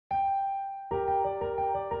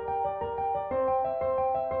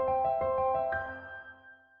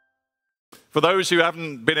For those who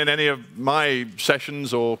haven't been in any of my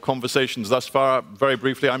sessions or conversations thus far, very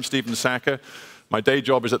briefly, I'm Stephen Sackur. My day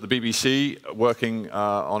job is at the BBC, working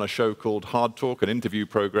on a show called HARDTtalk, an interview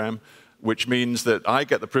program, which means that I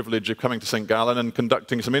get the privilege of coming to St. Gallen and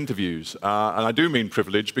conducting some interviews. And I do mean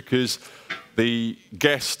privilege because the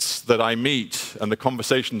guests that I meet and the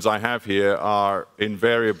conversations I have here are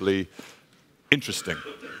invariably interesting.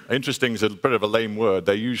 Interesting is a bit of a lame word.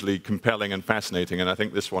 They're usually compelling and fascinating, and I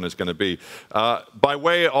think this one is going to be. By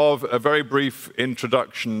way of a very brief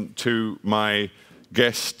introduction to my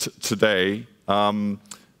guest today, some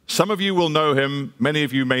of you will know him, many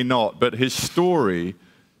of you may not, but his story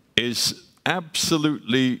is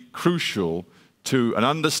absolutely crucial to an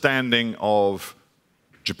understanding of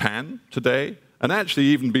Japan today, and actually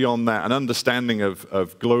even beyond that, an understanding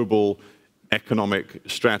of global economic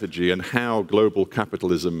strategy and how global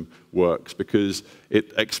capitalism works, because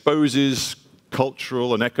it exposes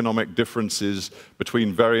cultural and economic differences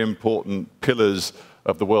between very important pillars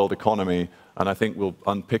of the world economy, and I think we'll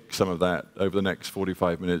unpick some of that over the next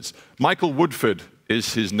 45 minutes. Michael Woodford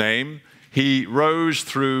is his name. He rose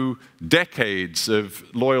through decades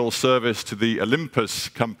of loyal service to the Olympus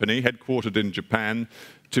company, headquartered in Japan,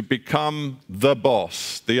 to become the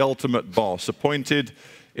boss, the ultimate boss, appointed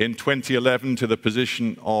in 2011 to the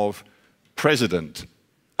position of president.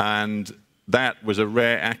 And that was a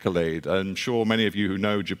rare accolade. I'm sure many of you who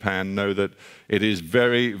know Japan know that it is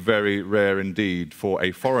very, very rare indeed for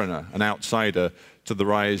a foreigner, an outsider, to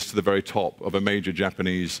rise to the very top of a major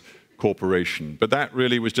Japanese corporation. But that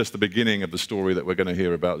really was just the beginning of the story that we're going to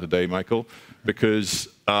hear about today, Michael, because,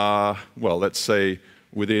 well, let's say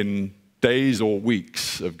within days or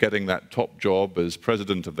weeks of getting that top job as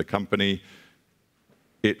president of the company,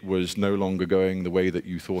 it was no longer going the way that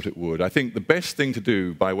you thought it would. I think the best thing to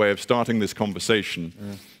do, by way of starting this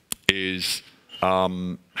conversation, is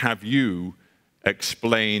have you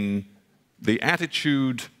explain the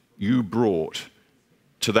attitude you brought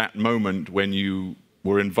to that moment when you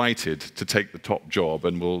were invited to take the top job,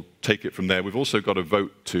 and we'll take it from there. We've also got a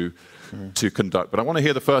vote to conduct, but I want to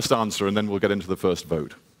hear the first answer, and then we'll get into the first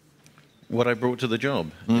vote. What I brought to the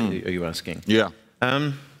job, are you asking? Yeah.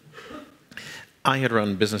 I had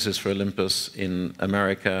run businesses for Olympus in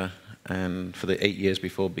America and for the 8 years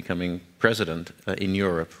before becoming president in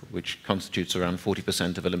Europe, which constitutes around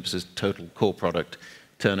 40% of Olympus's total core product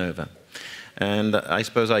turnover. And I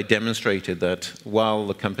suppose I demonstrated that while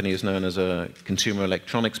the company is known as a consumer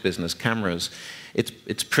electronics business, cameras,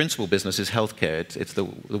 its principal business is healthcare. It's the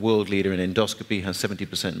world leader in endoscopy, has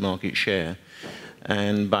 70% market share.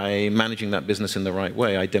 And by managing that business in the right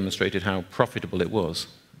way, I demonstrated how profitable it was.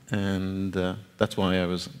 And that's why I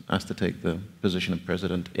was asked to take the position of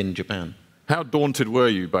president in Japan. How daunted were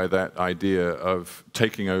you by that idea of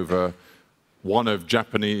taking over one of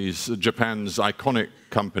Japan's iconic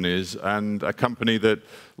companies, and a company that,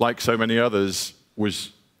 like so many others,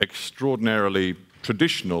 was extraordinarily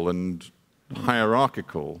traditional and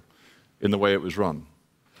hierarchical in the way it was run?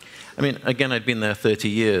 I mean, again, I'd been there 30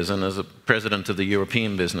 years, and as a president of the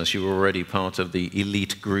European business, you were already part of the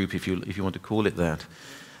elite group, if you want to call it that.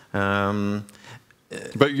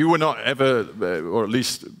 But you were not ever, or at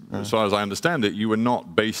least as far as I understand it, you were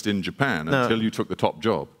not based in Japan until you took the top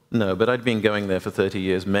job. No, but I'd been going there for 30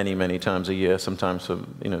 years, many, many times a year, sometimes for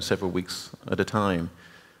several weeks at a time.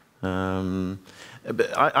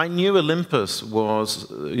 But I knew Olympus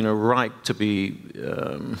was right to be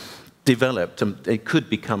developed, and it could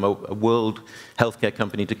become a world healthcare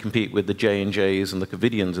company to compete with the J&Js and the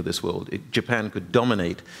Covidians of this world. Japan could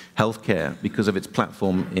dominate healthcare because of its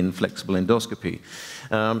platform in flexible endoscopy.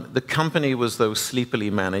 The company was, though, sleepily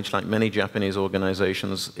managed. Like many Japanese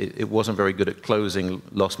organizations, it wasn't very good at closing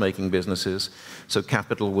loss-making businesses, so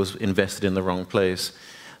capital was invested in the wrong place.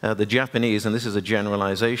 The Japanese, and this is a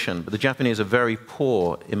generalization, but the Japanese are very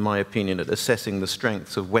poor, in my opinion, at assessing the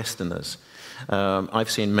strengths of Westerners.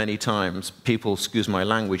 I've seen many times people, excuse my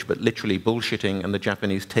language, but literally bullshitting and the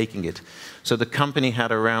Japanese taking it. So the company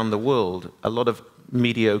had around the world a lot of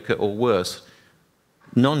mediocre or worse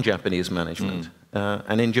non-Japanese management.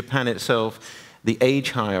 And in Japan itself, the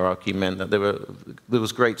age hierarchy meant that there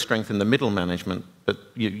was great strength in the middle management, but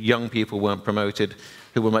young people weren't promoted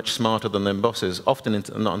who were much smarter than their bosses, often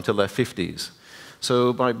not until their 50s.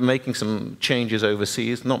 So by making some changes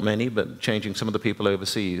overseas, not many, but changing some of the people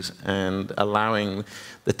overseas and allowing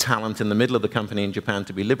the talent in the middle of the company in Japan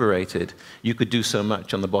to be liberated, you could do so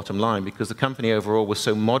much on the bottom line because the company overall was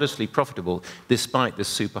so modestly profitable despite this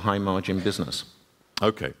super high margin business.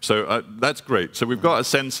 Okay, so that's great. So we've got a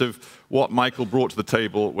sense of what Michael brought to the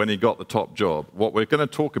table when he got the top job. What we're going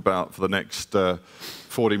to talk about for the next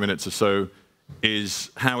 40 minutes or so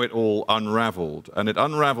is how it all unraveled. And it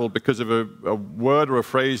unraveled because of a word or a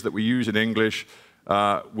phrase that we use in English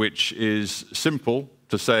which is simple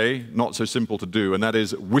to say, not so simple to do, and that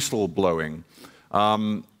is whistleblowing.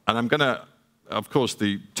 And I'm going to, of course,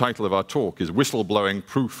 the title of our talk is Whistleblowing,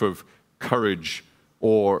 Proof of Courage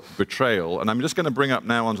or Betrayal. And I'm just going to bring up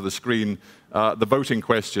now onto the screen the voting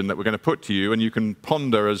question that we're going to put to you, and you can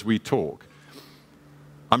ponder as we talk.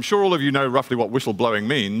 I'm sure all of you know roughly what whistleblowing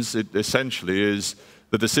means. It essentially is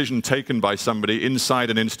the decision taken by somebody inside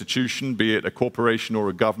an institution, be it a corporation or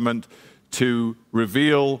a government, to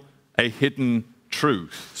reveal a hidden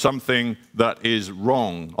truth, something that is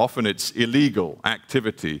wrong. Often it's illegal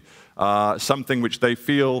activity, something which they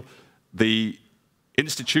feel the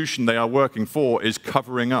institution they are working for is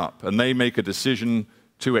covering up, and they make a decision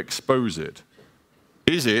to expose it.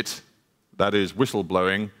 Is it, that is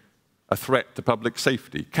whistleblowing, a threat to public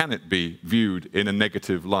safety? Can it be viewed in a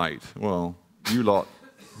negative light? Well, you lot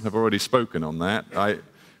have already spoken on that.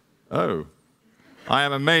 I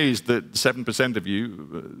am amazed that 7% of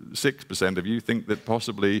you, 6% of you, think that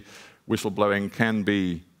possibly whistleblowing can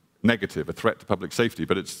be negative, a threat to public safety,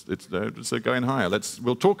 but it's going higher.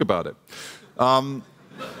 We'll talk about it.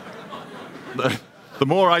 The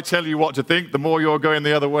more I tell you what to think, the more you're going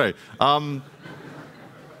the other way.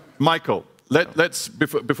 Michael,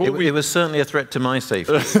 before it was certainly a threat to my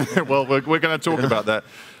safety. Well, we're going to talk about that.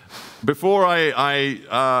 Before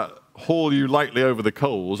I haul you lightly over the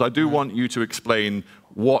coals, I do want you to explain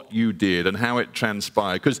what you did and how it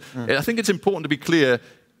transpired. Because I think it's important to be clear,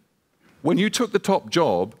 when you took the top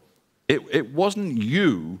job, it wasn't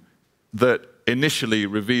you that initially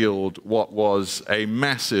revealed what was a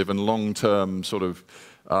massive and long-term sort of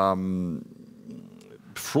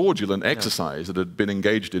fraudulent exercise that had been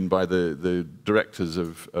engaged in by the directors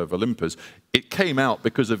of Olympus. It came out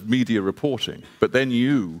because of media reporting, but then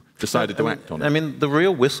you decided to act on it. I mean, the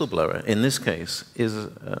real whistleblower in this case is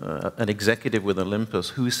an executive with Olympus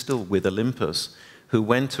who is still with Olympus, who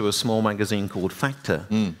went to a small magazine called Factor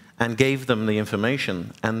and gave them the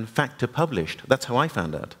information, and Factor published. That's how I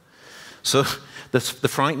found out. So the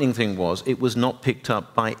frightening thing was it was not picked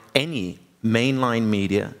up by any mainline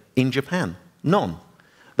media in Japan. None.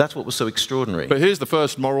 That's what was so extraordinary. But here's the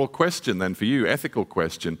first moral question then for you, ethical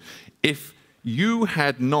question. If you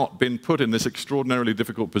had not been put in this extraordinarily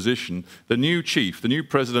difficult position, the new chief, the new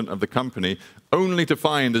president of the company, only to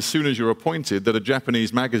find as soon as you're appointed that a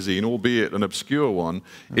Japanese magazine, albeit an obscure one,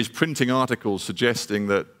 is printing articles suggesting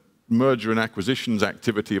that merger and acquisitions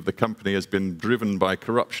activity of the company has been driven by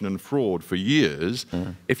corruption and fraud for years.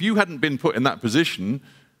 If you hadn't been put in that position,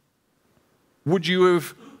 would you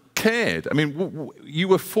have cared? I mean, you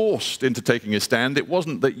were forced into taking a stand. It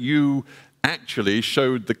wasn't that you actually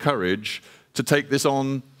showed the courage to take this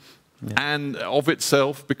on and of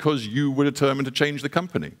itself because you were determined to change the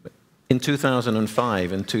company. In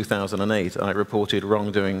 2005 and 2008, I reported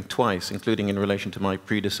wrongdoing twice, including in relation to my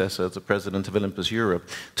predecessor as the president of Olympus Europe,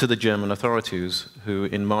 to the German authorities, who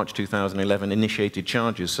in March 2011 initiated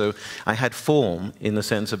charges. So I had form in the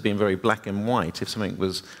sense of being very black and white. If something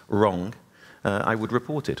was wrong, I would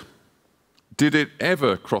report it. Did it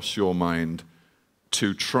ever cross your mind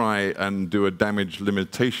to try and do a damage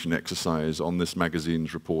limitation exercise on this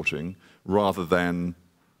magazine's reporting rather than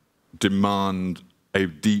demand a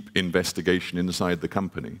deep investigation inside the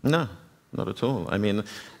company? No, not at all. I mean,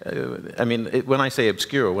 when I say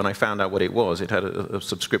obscure, when I found out what it was, it had a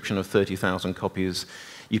subscription of 30,000 copies.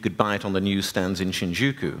 You could buy it on the newsstands in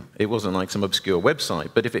Shinjuku. It wasn't like some obscure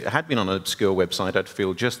website, but if it had been on an obscure website, I'd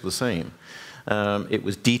feel just the same. It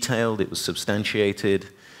was detailed, it was substantiated.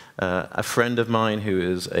 A friend of mine who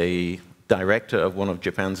is a director of one of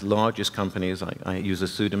Japan's largest companies, I use a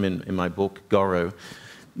pseudonym in my book, Goro,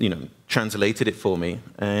 translated it for me,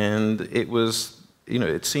 and it was,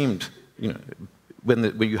 it seemed,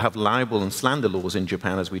 when you have libel and slander laws in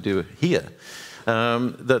Japan, as we do here,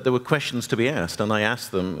 that there were questions to be asked, and I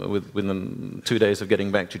asked them within 2 days of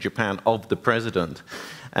getting back to Japan of the president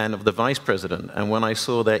and of the vice president, and when I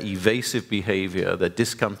saw their evasive behavior, their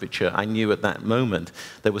discomfiture, I knew at that moment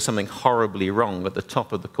there was something horribly wrong at the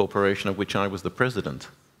top of the corporation of which I was the president.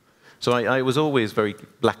 So I was always very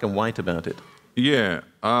black and white about it. Yeah,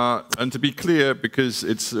 and to be clear, because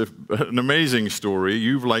it's an amazing story,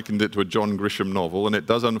 you've likened it to a John Grisham novel, and it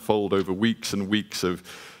does unfold over weeks and weeks of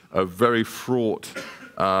very fraught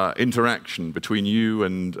interaction between you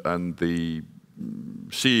and the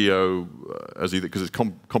CEO, because it's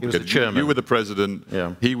complicated. He was the chairman. You were the president,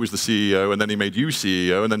 he was the CEO, and then he made you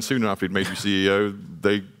CEO, and then soon after he'd made you CEO,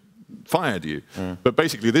 they fired you. But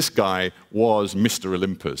basically, this guy was Mr.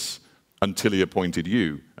 Olympus. until he appointed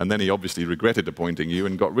you. And then he obviously regretted appointing you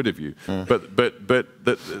and got rid of you. But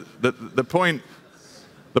the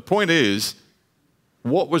point is,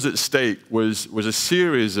 what was at stake was a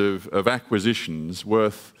series of acquisitions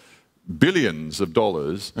worth billions of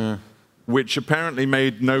dollars, which apparently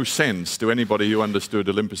made no sense to anybody who understood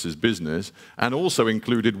Olympus's business, and also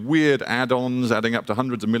included weird add-ons adding up to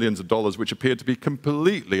hundreds of millions of dollars, which appeared to be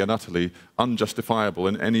completely and utterly unjustifiable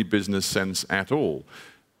in any business sense at all.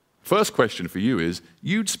 First question for you is,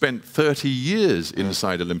 you'd spent 30 years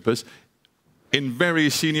inside Olympus in very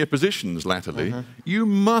senior positions latterly. You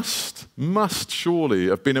must surely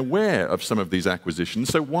have been aware of some of these acquisitions,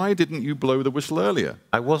 so why didn't you blow the whistle earlier?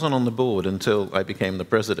 I wasn't on the board until I became the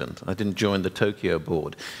president. I didn't join the Tokyo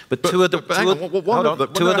board. But two of the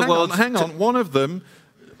world's... Hang on, one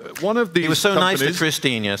of these He was so nice to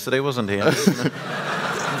Christine yesterday, wasn't he?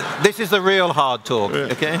 This is the real hard talk,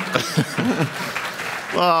 okay?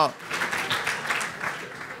 Well,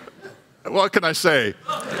 what can I say?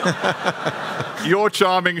 You're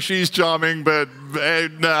charming, she's charming, but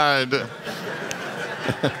no.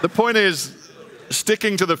 The point is,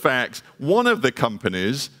 sticking to the facts, one of the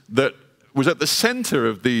companies that was at the center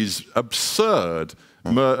of these absurd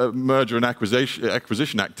merger and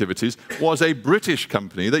acquisition activities was a British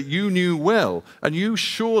company that you knew well, and you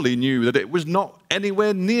surely knew that it was not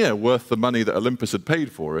anywhere near worth the money that Olympus had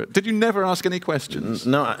paid for it. Did you never ask any questions?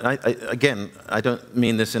 No, again, I don't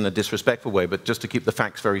mean this in a disrespectful way, but just to keep the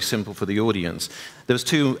facts very simple for the audience. There's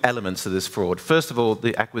two elements to this fraud. First of all,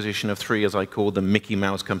 the acquisition of three, as I call them, Mickey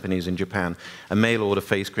Mouse companies in Japan, a mail-order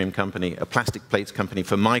face cream company, a plastic plates company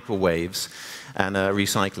for microwaves, and a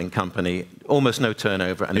recycling company, almost no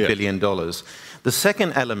turnover, and $1 billion. The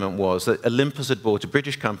second element was that Olympus had bought a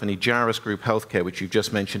British company, Jaris Group Healthcare, which you've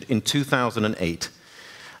just mentioned, in 2008.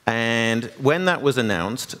 And when that was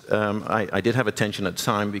announced, I did have a tension at the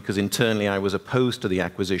time because internally I was opposed to the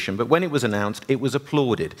acquisition. But when it was announced, it was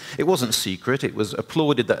applauded. It wasn't secret. It was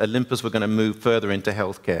applauded that Olympus were going to move further into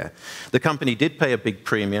healthcare. The company did pay a big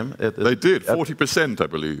premium. They did, 40%, I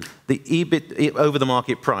believe. The EBIT over the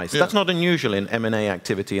market price. Yeah. That's not unusual in M&A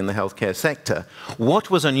activity in the healthcare sector. What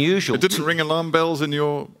was unusual... It didn't ring alarm bells in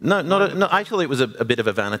your... No, I thought it was a bit of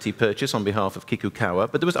a vanity purchase on behalf of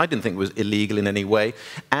Kikukawa, but I didn't think it was illegal in any way.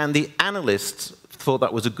 And the analysts thought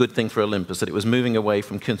that was a good thing for Olympus, that it was moving away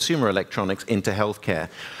from consumer electronics into healthcare.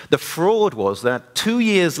 The fraud was that 2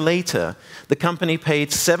 years later, the company paid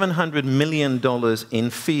 $700 million in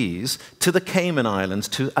fees to the Cayman Islands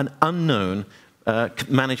to an unknown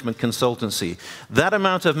management consultancy. That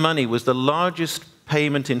amount of money was the largest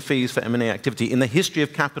payment in fees for M&A activity in the history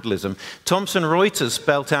of capitalism. Thomson Reuters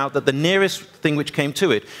spelt out that the nearest thing which came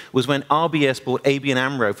to it was when RBS bought ABN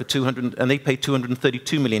AMRO for and they paid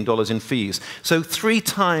 $232 million in fees. So 3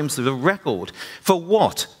 times the record for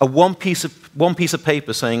what? One piece of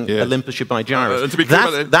paper saying Olympus should buy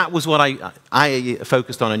Jaris. That was what I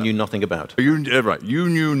focused on and knew nothing about. Right, you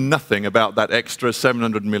knew nothing about that extra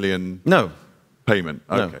 $700 million. No. Payment.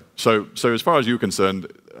 Okay. No. So as far as you're concerned,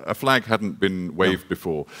 a flag hadn't been waved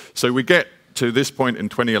before. So we get to this point in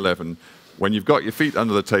 2011 when you've got your feet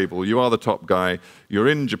under the table, you are the top guy, you're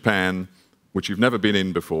in Japan, which you've never been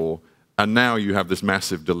in before, and now you have this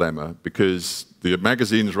massive dilemma because the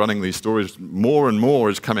magazine's running these stories, more and more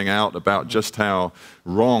is coming out about just how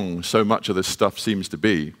wrong so much of this stuff seems to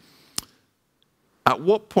be. At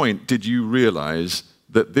what point did you realize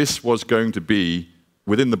that this was going to be,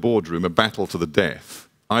 within the boardroom, a battle to the death?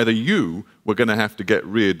 Either you were going to have to get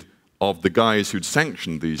rid of the guys who'd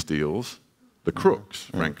sanctioned these deals, the crooks,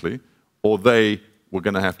 frankly, or they were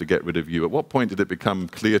going to have to get rid of you. At what point did it become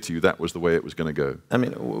clear to you that was the way it was going to go? I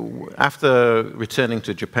mean, after returning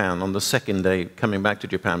to Japan, on the second day coming back to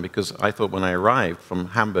Japan, because I thought when I arrived from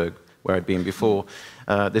Hamburg, where I'd been before,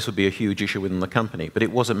 this would be a huge issue within the company. But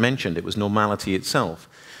it wasn't mentioned. It was normality itself.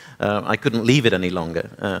 I couldn't leave it any longer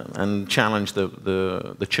and challenge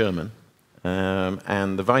the chairman.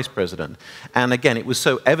 And the vice president. And again, it was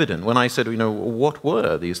so evident when I said, what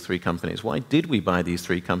were these 3 companies? Why did we buy these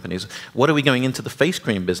 3 companies? What are we going into the face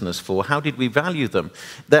cream business for? How did we value them?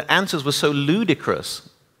 Their answers were so ludicrous.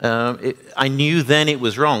 I knew then it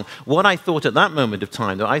was wrong. What I thought at that moment of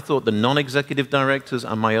time, though, I thought the non-executive directors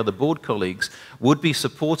and my other board colleagues would be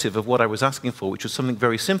supportive of what I was asking for, which was something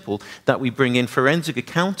very simple, that we bring in forensic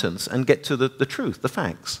accountants and get to the truth, the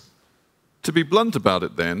facts. To be blunt about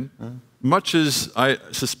it then, much as I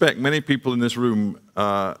suspect many people in this room,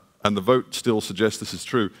 and the vote still suggests this is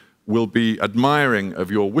true, will be admiring of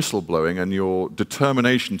your whistleblowing and your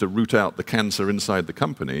determination to root out the cancer inside the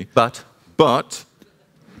company. But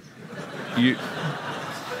you...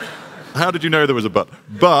 How did you know there was a but?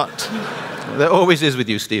 But There always is with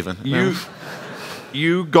you, Stephen.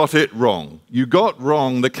 You got it wrong. You got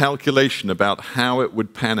wrong the calculation about how it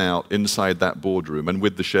would pan out inside that boardroom and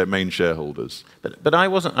with the main shareholders. But I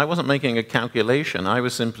wasn't making a calculation. I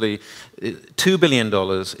was simply $2 billion.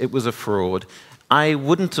 It was a fraud. I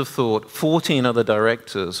wouldn't have thought 14 other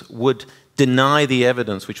directors would deny the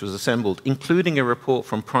evidence which was assembled, including a report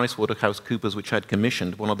from PricewaterhouseCoopers, which I'd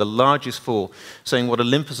commissioned, one of the largest four, saying what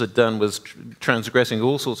Olympus had done was transgressing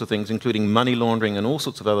all sorts of things, including money laundering and all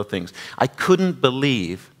sorts of other things. I couldn't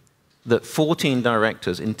believe that 14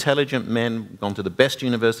 directors, intelligent men, gone to the best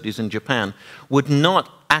universities in Japan, would not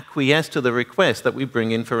acquiesce to the request that we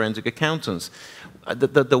bring in forensic accountants.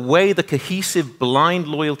 The way, the cohesive, blind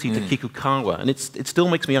loyalty to Kikukawa, and it still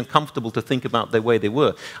makes me uncomfortable to think about the way they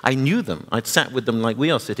were. I knew them. I'd sat with them like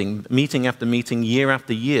we are sitting, meeting after meeting, year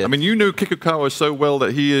after year. I mean, you knew Kikukawa so well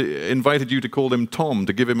that he invited you to call him Tom,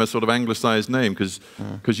 to give him a sort of anglicized name,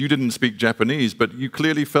 because you didn't speak Japanese, but you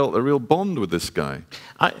clearly felt a real bond with this guy.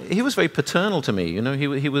 He was very paternal to me. You know,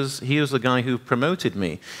 he was the guy who promoted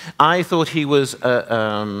me. I thought he was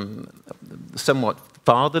somewhat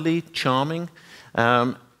fatherly, charming.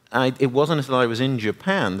 It wasn't until I was in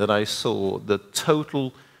Japan that I saw the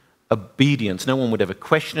total obedience. No one would ever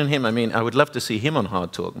question him. I mean, I would love to see him on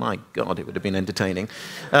HARDTtalk. My God, it would have been entertaining.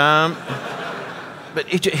 But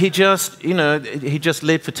he just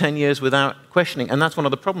lived for 10 years without questioning. And that's one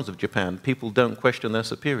of the problems of Japan. People don't question their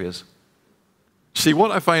superiors. See,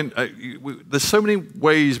 what I find, there's so many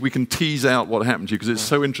ways we can tease out what happened to you because it's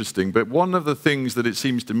so interesting. But one of the things that it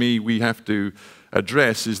seems to me we have to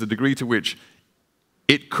address is the degree to which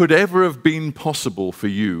it could ever have been possible for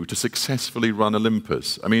you to successfully run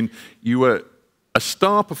Olympus. I mean, you were a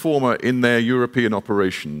star performer in their European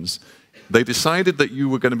operations. They decided that you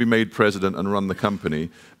were going to be made president and run the company,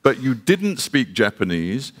 but you didn't speak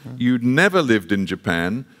Japanese. You'd never lived in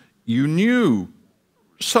Japan. You knew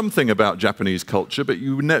something about Japanese culture, but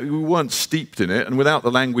you weren't steeped in it, and without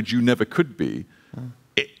the language, you never could be.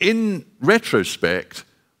 In retrospect,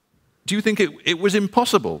 do you think it was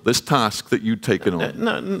impossible, this task that you'd taken on?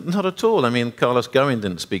 No, not at all. I mean, Carlos Ghosn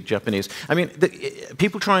didn't speak Japanese. I mean,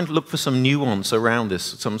 people try and look for some nuance around this,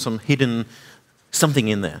 some hidden something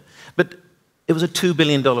in there. But it was a $2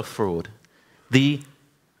 billion fraud. The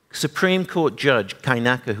Supreme Court judge,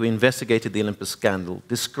 Kainaka, who investigated the Olympus scandal,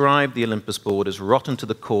 described the Olympus board as rotten to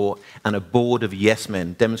the core and a board of yes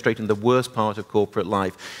men, demonstrating the worst part of corporate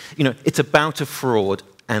life. You know, it's about a fraud,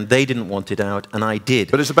 and they didn't want it out, and I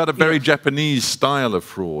did. But it's about a very Japanese style of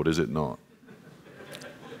fraud, is it not?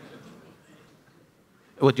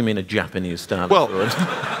 What do you mean, a Japanese style of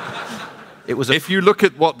fraud? If you look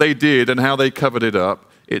at what they did and how they covered it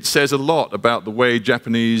up, it says a lot about the way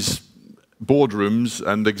Japanese boardrooms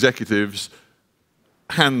and executives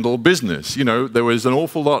handle business. You know, there was an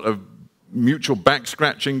awful lot of mutual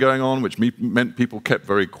back-scratching going on, which meant people kept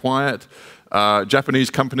very quiet. Japanese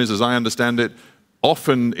companies, as I understand it,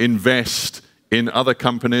 often invest in other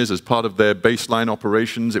companies as part of their baseline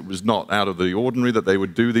operations. It was not out of the ordinary that they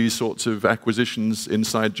would do these sorts of acquisitions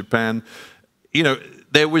inside Japan. You know,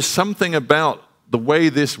 there was something about the way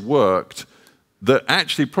this worked that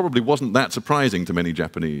actually probably wasn't that surprising to many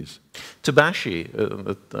Japanese. Tabashi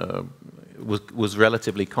was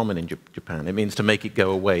relatively common in Japan. It means to make it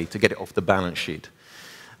go away, to get it off the balance sheet.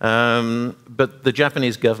 But the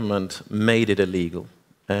Japanese government made it illegal.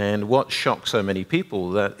 And what shocked so many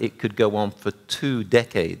people, that it could go on for 2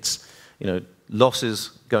 decades. You know,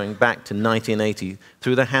 losses going back to 1980,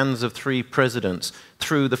 through the hands of 3 presidents,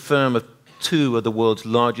 through the firm of 2 of the world's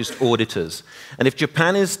largest auditors. And if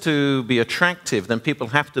Japan is to be attractive, then people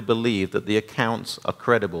have to believe that the accounts are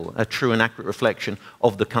credible, a true and accurate reflection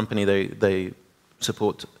of the company they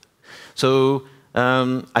support. So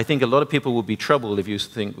I think a lot of people will be troubled if you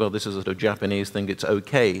think, well, this is a Japanese thing, it's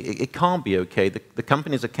okay. It can't be okay. The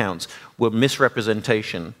company's accounts were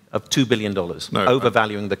misrepresentation of $2 billion,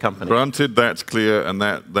 overvaluing the company. Granted, that's clear, and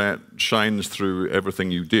that shines through everything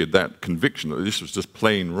you did, that conviction that this was just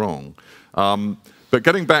plain wrong. But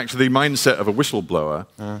getting back to the mindset of a whistleblower,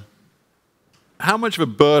 how much of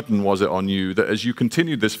a burden was it on you that as you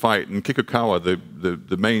continued this fight, and Kikukawa,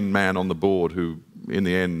 the main man on the board who, in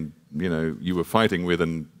the end, you know, you were fighting with,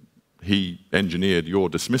 and he engineered your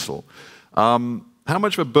dismissal. How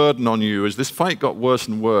much of a burden on you as this fight got worse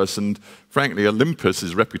and worse, and frankly,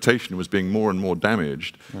 Olympus's reputation was being more and more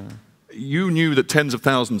damaged? You knew that tens of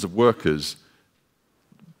thousands of workers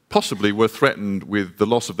possibly were threatened with the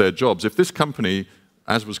loss of their jobs. If this company,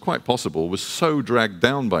 as was quite possible, was so dragged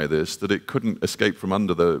down by this that it couldn't escape from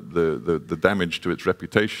under the damage to its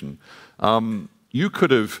reputation, you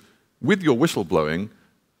could have, with your whistleblowing,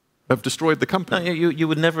 have destroyed the company. No, you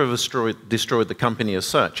would never have destroyed the company as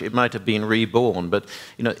such. It might have been reborn, but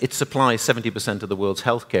it supplies 70% of the world's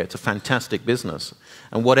healthcare. It's a fantastic business.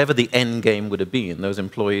 And whatever the end game would have been, those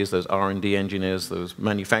employees, those R&D engineers, those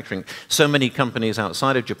manufacturing, so many companies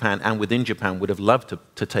outside of Japan and within Japan would have loved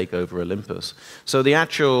to take over Olympus. So the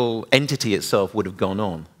actual entity itself would have gone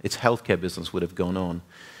on. Its healthcare business would have gone on.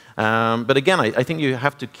 But again, I think you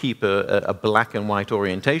have to keep a black and white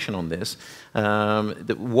orientation on this.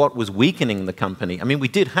 What was weakening the company? I mean, we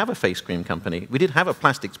did have a face cream company. We did have a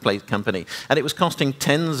plastics plate company. And it was costing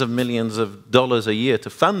tens of millions of dollars a year to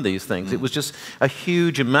fund these things. It was just a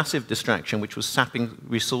huge and massive distraction, which was sapping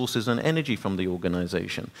resources and energy from the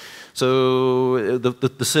organization. So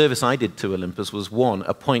the service I did to Olympus was, one,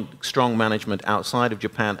 appoint strong management outside of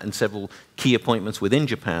Japan and several key appointments within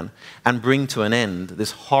Japan, and bring to an end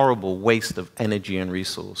this horrible waste of energy and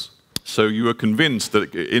resource. So you were convinced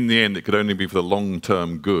that in the end it could only be for the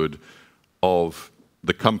long-term good of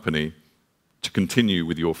the company to continue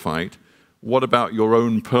with your fight. What about your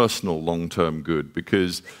own personal long-term good?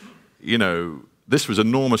 Because, this was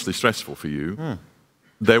enormously stressful for you.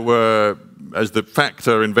 There were, as the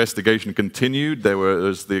Factor investigation continued, there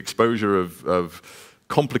was the exposure of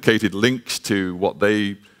complicated links to what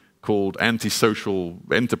they called antisocial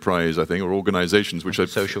enterprise, I think, or organizations, which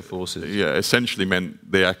social forces. Yeah, essentially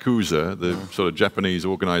meant the Yakuza, the sort of Japanese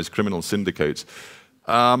organized criminal syndicates.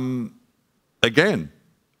 Again,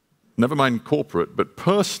 never mind corporate, but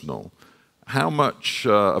personal. How much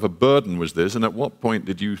of a burden was this, and at what point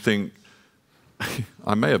did you think,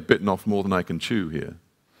 I may have bitten off more than I can chew here?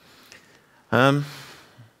 I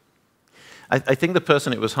think the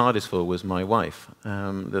person it was hardest for was my wife.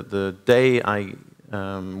 The day I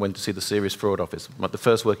went to see the Serious Fraud Office, the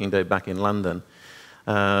first working day back in London,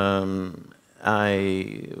 I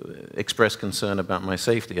expressed concern about my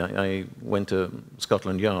safety. I went to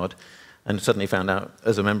Scotland Yard and suddenly found out,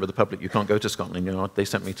 as a member of the public, you can't go to Scotland Yard. They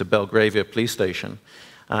sent me to Belgravia Police Station.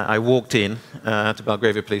 I walked in to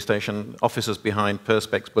Belgravia Police Station, officers behind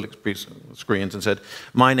perspex bullet screens, and said,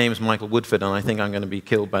 "My name's Michael Woodford, and I think I'm going to be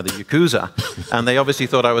killed by the Yakuza." And they obviously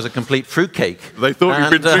thought I was a complete fruitcake. They thought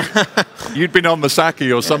you'd been on the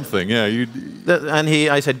Sackur or something, yeah. And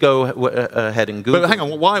I said, "Go ahead and Google." But hang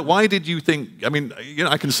on, why did you think, I mean,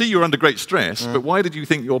 I can see you're under great stress, but why did you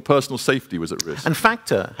think your personal safety was at risk? And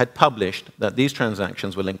Factor had published that these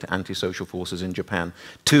transactions were linked to antisocial forces in Japan,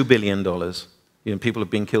 $2 billion. People have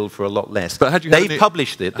been killed for a lot less. But they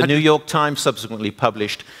published it. The New York Times subsequently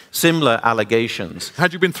published similar allegations.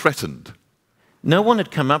 Had you been threatened? No one had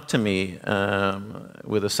come up to me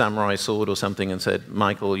with a samurai sword or something and said,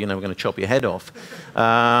 "Michael, we're going to chop your head off."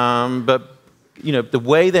 But the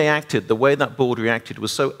way they acted, the way that board reacted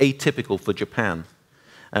was so atypical for Japan.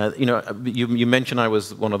 You mentioned I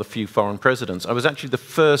was one of the few foreign presidents. I was actually the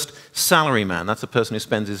first salaryman. That's a person who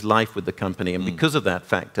spends his life with the company. And because of that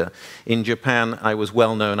factor, in Japan, I was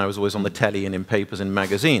well known. I was always on the telly and in papers and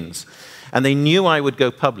magazines. And they knew I would go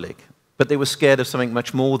public, but they were scared of something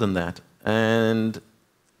much more than that. And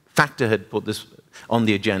Factor had put this on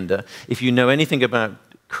the agenda. If you know anything about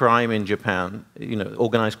crime in Japan,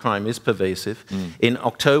 organized crime is pervasive. In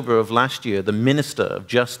October of last year, the Minister of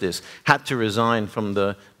Justice had to resign from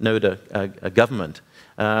the Noda government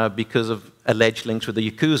because of alleged links with the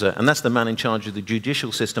Yakuza. And that's the man in charge of the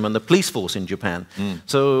judicial system and the police force in Japan.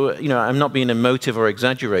 So, I'm not being emotive or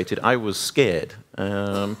exaggerated. I was scared.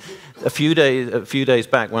 A few days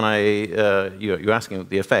back when you're asking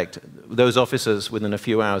the effect, those officers within a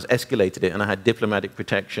few hours escalated it, and I had diplomatic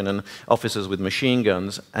protection and officers with machine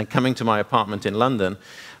guns. And coming to my apartment in London,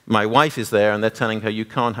 my wife is there, and they're telling her, "You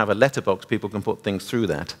can't have a letterbox, people can put things through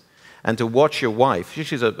that." And to watch your wife,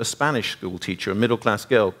 she's a Spanish school teacher, a middle-class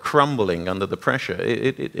girl, crumbling under the pressure,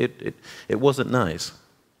 it wasn't nice.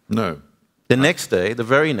 No. The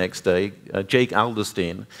very next day, Jake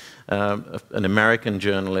Alderstein, an American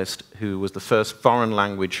journalist who was the first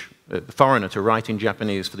foreigner to write in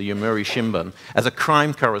Japanese for the Yomiuri Shimbun, as a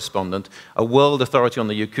crime correspondent, a world authority on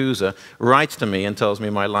the Yakuza, writes to me and tells me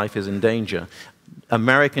my life is in danger.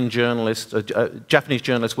 American journalist, Japanese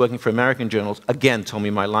journalist working for American journals, again told me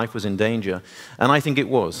my life was in danger. And I think it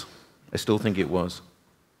was. I still think it was.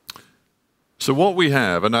 So what we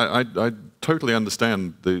have, and I totally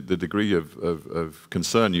understand the degree of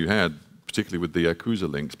concern you had, particularly with the Yakuza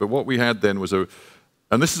links, but what we had then was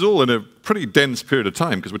and this is all in a pretty dense period of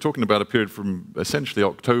time, because we're talking about a period from essentially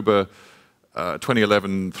October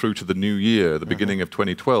 2011 through to the new year, the beginning of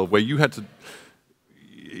 2012, where you had to,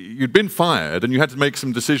 you'd been fired, and you had to make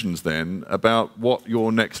some decisions then about what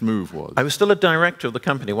your next move was. I was still a director of the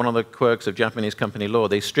company. One of the quirks of Japanese company law,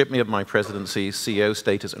 they stripped me of my presidency, CEO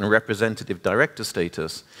status, and representative director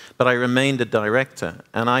status, but I remained a director.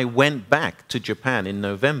 And I went back to Japan in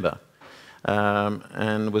November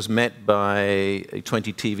and was met by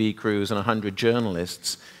 20 TV crews and 100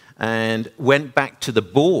 journalists, and went back to the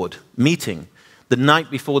board meeting. The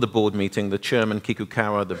night before the board meeting, the chairman,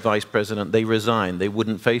 Kikukawa, the vice president, they resigned. They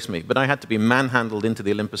wouldn't face me. But I had to be manhandled into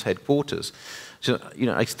the Olympus headquarters. So,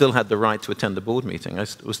 I still had the right to attend the board meeting. I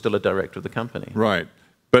was still a director of the company. Right.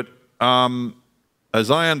 But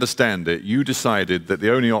as I understand it, you decided that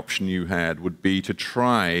the only option you had would be to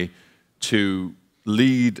try to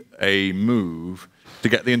lead a move to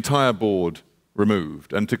get the entire board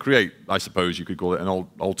removed and to create, I suppose you could call it an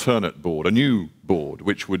alternate board, a new board,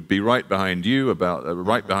 which would be right behind you,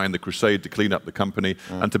 right behind the crusade to clean up the company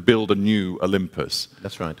and to build a new Olympus.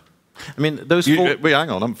 That's right. I mean, those four... Wait, hang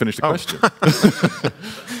on, I haven't finished the question.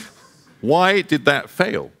 Why did that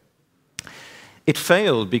fail? It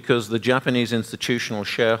failed because the Japanese institutional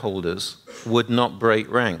shareholders would not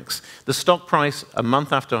break ranks. The stock price, a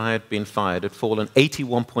month after I had been fired, had fallen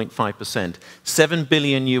 81.5%. $7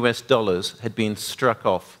 billion US had been struck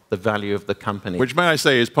off the value of the company. Which, may I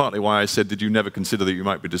say, is partly why I said, did you never consider that you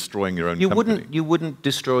might be destroying your own company? You wouldn't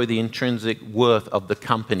destroy the intrinsic worth of the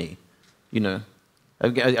company,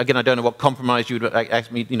 Again, I don't know what compromise you would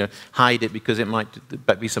ask me, hide it because it might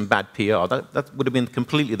be some bad PR. That would have been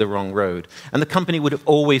completely the wrong road. And the company would have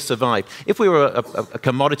always survived. If we were a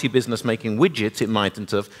commodity business making widgets, it mightn't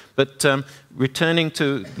have. But returning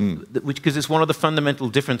to, because it's one of the fundamental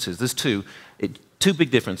differences. There's two big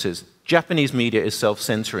differences. Japanese media is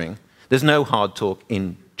self-censoring. There's no hard talk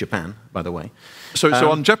in Japan, by the way. So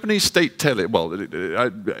on Japanese state tele,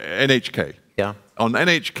 NHK. Yeah. On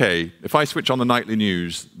NHK, if I switch on the nightly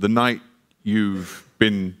news, the night you've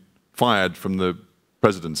been fired from the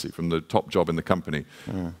presidency, from the top job in the company,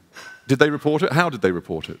 did they report it? How did they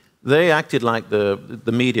report it? They acted like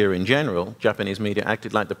the media in general, Japanese media,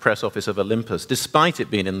 acted like the press office of Olympus, despite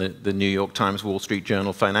it being in the New York Times, Wall Street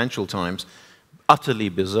Journal, Financial Times. Utterly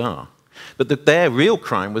bizarre. But their real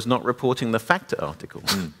crime was not reporting the Factor article.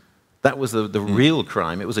 That was the real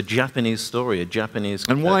crime. It was a Japanese story, a Japanese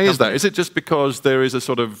And why is that? Is it just because there is a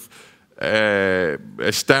sort of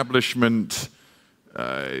establishment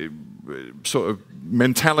sort of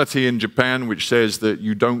mentality in Japan which says that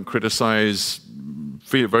you don't criticize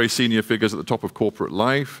very senior figures at the top of corporate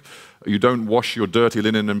life, you don't wash your dirty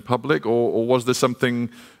linen in public, or was there something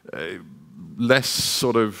less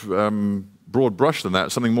sort of broad brush than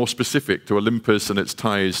that, something more specific to Olympus and its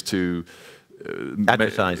ties to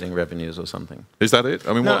advertising revenues or something? Is that it?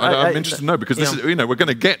 I mean, I'm interested to know, because this is, we're going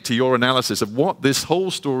to get to your analysis of what this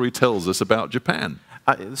whole story tells us about Japan.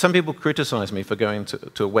 Some people criticize me for going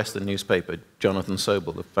to a Western newspaper, Jonathan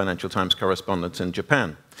Sobel, the Financial Times correspondent in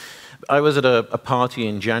Japan. I was at a party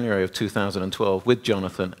in January of 2012 with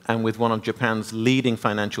Jonathan and with one of Japan's leading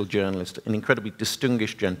financial journalists, an incredibly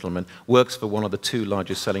distinguished gentleman, works for one of the 2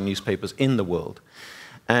 largest selling newspapers in the world.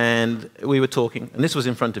 And we were talking, and this was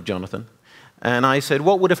in front of Jonathan. And I said,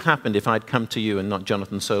 what would have happened if I'd come to you and not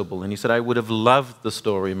Jonathan Sobel? And he said, I would have loved the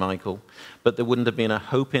story, Michael, but there wouldn't have been a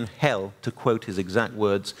hope in hell, to quote his exact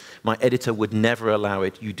words. My editor would never allow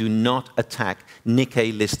it. You do not attack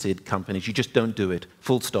Nikkei-listed companies. You just don't do it.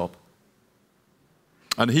 Full stop.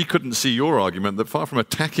 And he couldn't see your argument that far from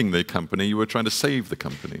attacking the company, you were trying to save the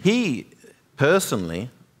company. He,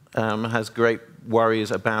 personally, has great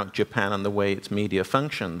worries about Japan and the way its media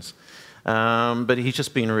functions. But he's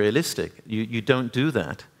just been realistic. You don't do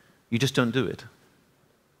that. You just don't do it.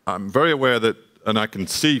 I'm very aware that, and I can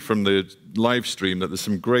see from the live stream that there's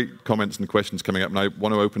some great comments and questions coming up, and I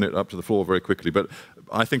want to open it up to the floor very quickly. But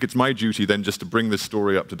I think it's my duty then just to bring this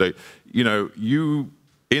story up to date. You,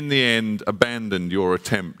 in the end, abandoned your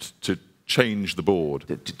attempt to change the board.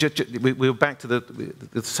 We're back to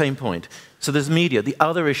the same point. So there's media. The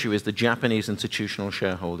other issue is the Japanese institutional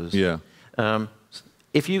shareholders. Yeah.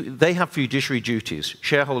 They have fiduciary duties.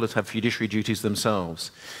 Shareholders have fiduciary duties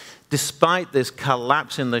themselves. Despite this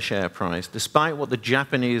collapse in the share price, despite what the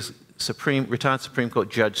Japanese retired Supreme Court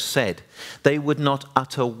judge said, they would not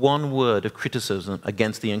utter one word of criticism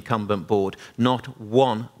against the incumbent board. Not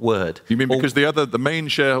one word. You mean because the main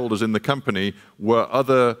shareholders in the company were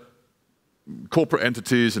other corporate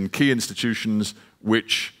entities and key institutions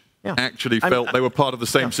which actually felt they were part of the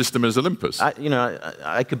same system as Olympus?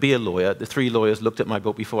 I could be a lawyer. The 3 lawyers looked at my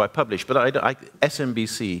book before I published. But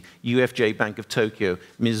SMBC, UFJ Bank of Tokyo,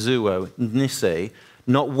 Mizuho, Nissei,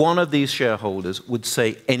 not one of these shareholders would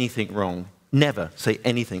say anything wrong. Never say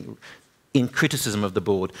anything. in criticism of the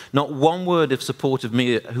board. Not one word of support of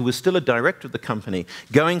me, who was still a director of the company,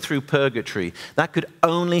 going through purgatory. That could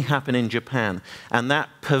only happen in Japan. And that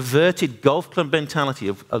perverted golf club mentality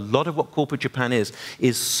of a lot of what corporate Japan is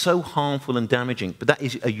so harmful and damaging. But that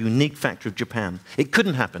is a unique factor of Japan. It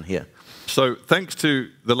couldn't happen here. So thanks to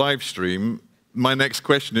the live stream, my next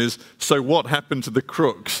question is, so what happened to the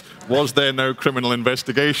crooks? Was there no criminal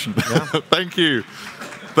investigation? Yeah. Thank you.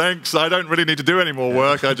 Thanks. I don't really need to do any more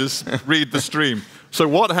work. I just read the stream. So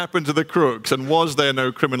what happened to the crooks, and was there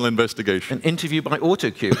no criminal investigation? An interview by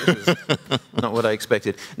AutoCue. This is not what I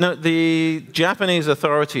expected. No, the Japanese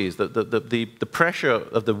authorities, the pressure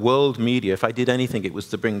of the world media, if I did anything, it was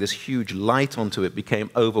to bring this huge light onto it, became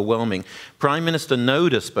overwhelming. Prime Minister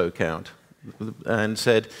Noda spoke out and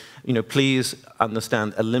said, please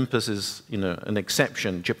understand, Olympus is, an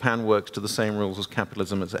exception. Japan works to the same rules as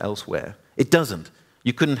capitalism as elsewhere. It doesn't.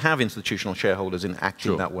 You couldn't have institutional shareholders in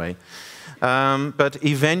acting that way. But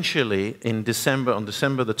eventually, on December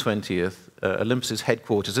the 20th, Olympus's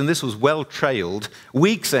headquarters, and this was well trailed,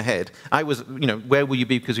 weeks ahead. I was, where will you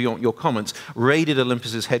be because of your comments, raided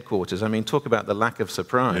Olympus's headquarters. I mean, talk about the lack of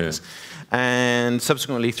surprise. Yeah. And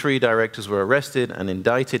subsequently, 3 directors were arrested and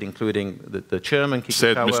indicted, including the chairman, Kikukawa.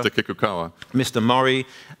 Said Mr. Kikukawa. Mr. Mori.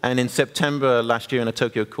 And in September last year in a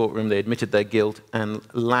Tokyo courtroom, they admitted their guilt. And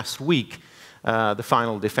last week, the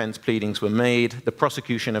final defense pleadings were made. The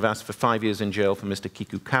prosecution have asked for 5 years in jail for Mr.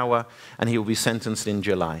 Kikukawa, and he will be sentenced in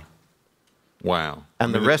July. Wow.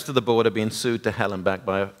 And the rest of the board are being sued to hell and back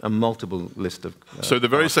by a multiple list of So the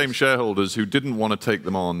very same shareholders who didn't want to take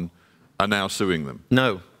them on are now suing them?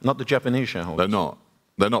 No, not the Japanese shareholders. They're not?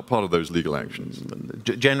 They're not part of those legal actions?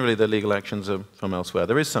 Generally, the legal actions are from elsewhere.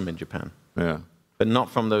 There is some in Japan. Yeah. But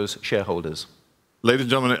not from those shareholders. Ladies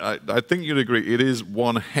and gentlemen, I think you'd agree, it is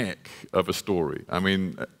one heck of a story. I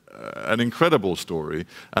mean, an incredible story.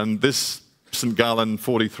 And this St. Gallen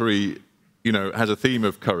 43, has a theme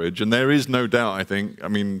of courage. And there is no doubt, I think,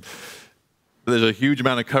 there's a huge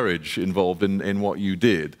amount of courage involved in what you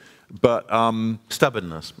did. But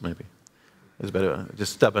stubbornness, maybe. It's better,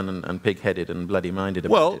 just stubborn and pig-headed and bloody-minded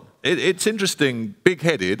about well, it's interesting,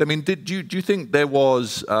 big-headed. I mean, do you think there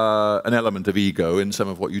was an element of ego in some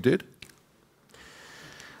of what you did?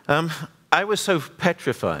 I was so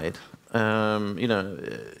petrified,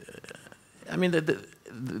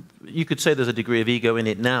 you could say there's a degree of ego in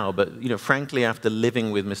it now, but, frankly, after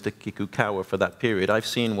living with Mr. Kikukawa for that period, I've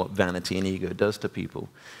seen what vanity and ego does to people.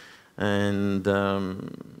 And,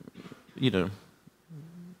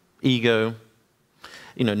 ego,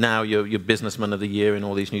 now you're businessman of the year in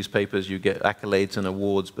all these newspapers, you get accolades and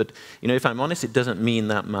awards, but, if I'm honest, it doesn't mean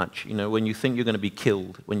that much. When you think you're going to be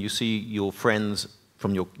killed, when you see your friends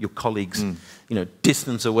from your colleagues,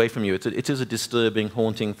 distance away from you. It is a disturbing,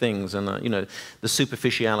 haunting thing. And, the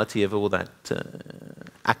superficiality of all that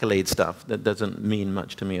accolade stuff, that doesn't mean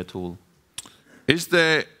much to me at all. Is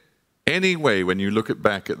there any way, when you look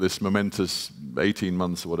back at this momentous 18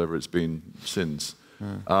 months or whatever it's been since,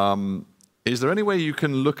 is there any way you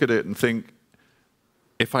can look at it and think,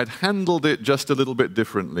 if I'd handled it just a little bit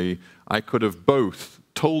differently, I could have both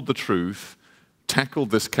told the truth, tackled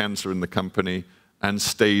this cancer in the company, and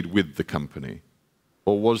stayed with the company?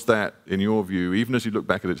 Or was that, in your view, even as you look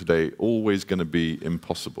back at it today, always going to be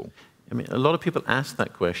impossible? I mean, a lot of people ask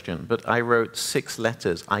that question, but I wrote 6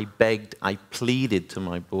 letters. I begged, I pleaded to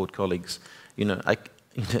my board colleagues, and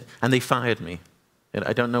they fired me. And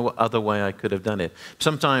I don't know what other way I could have done it.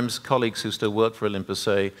 Sometimes colleagues who still work for Olympus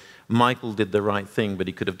say, Michael did the right thing, but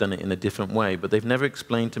he could have done it in a different way. But they've never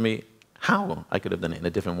explained to me how I could have done it in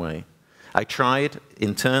a different way. I tried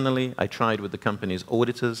internally. I tried with the company's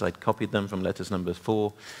auditors. I'd copied them from letters number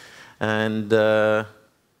 4. And,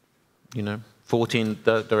 14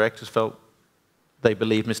 directors felt they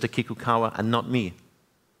believed Mr. Kikukawa and not me.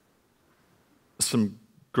 Some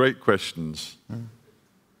great questions.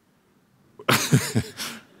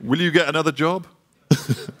 Will you get another job?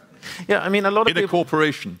 Yeah, I mean, a lot of people... In a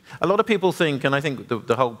corporation? A lot of people think, and I think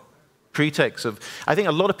the whole pretext of... I think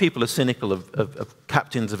a lot of people are cynical of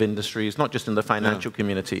captains of industries, not just in the financial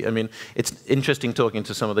community. I mean, it's interesting talking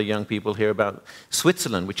to some of the young people here about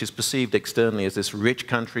Switzerland, which is perceived externally as this rich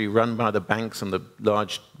country run by the banks and the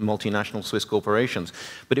large multinational Swiss corporations.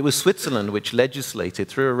 But it was Switzerland which legislated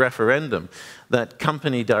through a referendum that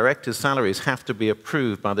company directors' salaries have to be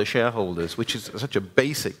approved by the shareholders, which is such a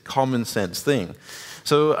basic, common sense thing.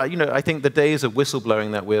 So, I think the days of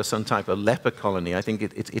whistleblowing that we're some type of leper colony, I think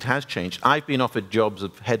it has changed. I've been offered jobs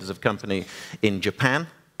of heads of company in Japan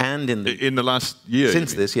and in the last year.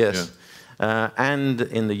 Since this, yes, and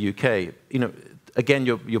in the UK. Again,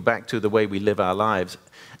 you're back to the way we live our lives.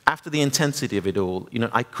 After the intensity of it all,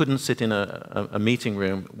 I couldn't sit in a meeting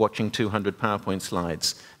room watching 200 PowerPoint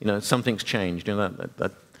slides. Something's changed.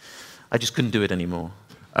 I just couldn't do it anymore.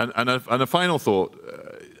 And a final thought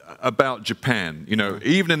about Japan.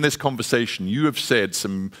 Even in this conversation, you have said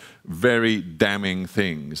some very damning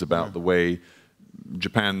things about the way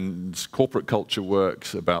Japan's corporate culture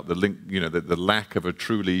works, about the link, the lack of a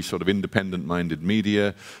truly sort of independent-minded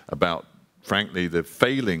media, about, frankly, the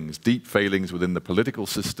failings, deep failings within the political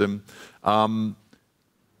system.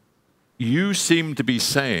 You seem to be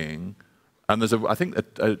saying, and there's, I think,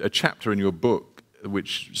 a chapter in your book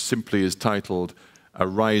which simply is titled, "A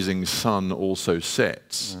Rising Sun Also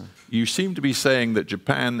Sets." You seem to be saying that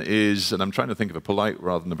Japan is, and I'm trying to think of a polite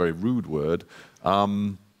rather than a very rude word,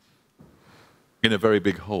 in a very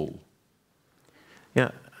big hole. Yeah,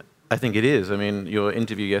 I think it is. I mean, your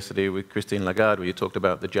interview yesterday with Christine Lagarde, where you talked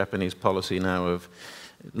about the Japanese policy now of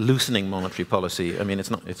loosening monetary policy. I mean,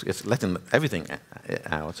 it's letting everything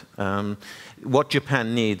out. What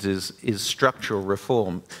Japan needs is structural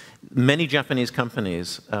reform. Many Japanese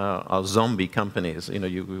companies are zombie companies.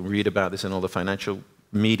 You read about this in all the financial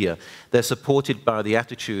media. They're supported by the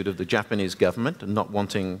attitude of the Japanese government and not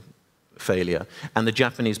wanting failure, and the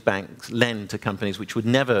Japanese banks lend to companies which would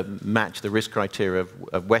never match the risk criteria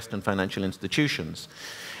of Western financial institutions.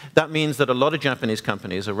 That means that a lot of Japanese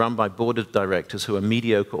companies are run by board of directors who are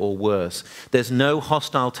mediocre or worse. There's no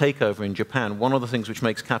hostile takeover in Japan. One of the things which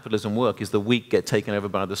makes capitalism work is the weak get taken over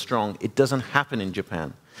by the strong. It doesn't happen in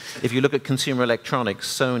Japan. If you look at consumer electronics,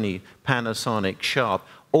 Sony, Panasonic, Sharp,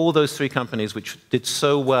 all those three companies which did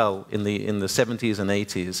so well in the 70s and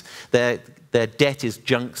 80s, their debt is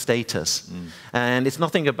junk status. And it's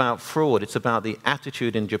nothing about fraud. It's about the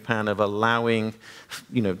attitude in Japan of allowing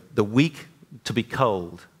the weak to be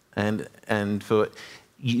culled and for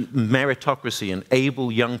meritocracy and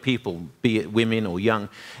able young people, be it women or young.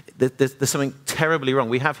 There's something terribly wrong.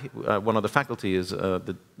 We have one of the faculty is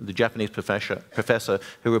the Japanese professor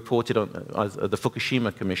who reported on the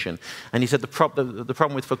Fukushima Commission, and he said the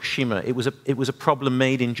problem with Fukushima, it was a problem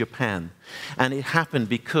made in Japan, and it happened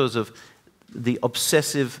because of the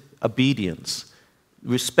obsessive obedience,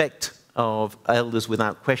 respect of elders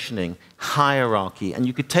without questioning, hierarchy, and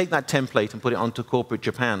you could take that template and put it onto corporate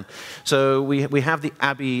Japan. So we have the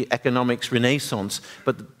Abe economics renaissance,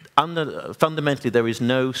 but fundamentally there is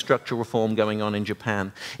no structural reform going on in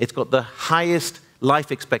Japan. It's got the highest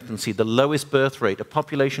life expectancy, the lowest birth rate, a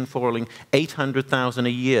population falling 800,000 a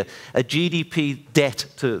year, a GDP debt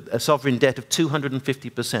a sovereign debt of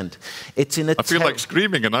 250%. It's in a I feel like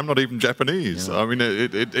screaming, and I'm not even Japanese. Yeah. I mean,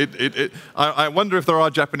 I wonder if there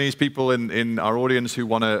are Japanese people in our audience who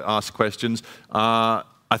want to ask questions. I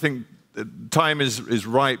think time is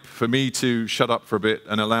ripe for me to shut up for a bit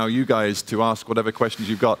and allow you guys to ask whatever questions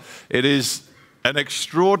you've got. It is an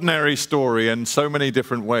extraordinary story in so many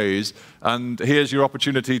different ways, and here's your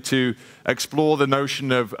opportunity to explore the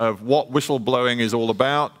notion of what whistleblowing is all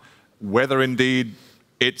about, whether indeed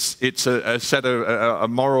it's a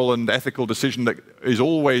moral and ethical decision that is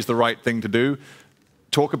always the right thing to do.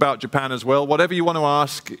 Talk about Japan as well. Whatever you want to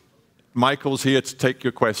ask, Michael's here to take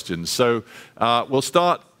your questions. So we'll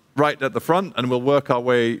start right at the front, and we'll work our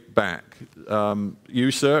way back.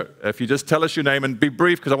 You, sir, if you just tell us your name and be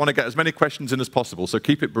brief, because I want to get as many questions in as possible, so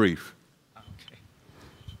keep it brief.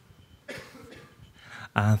 Okay.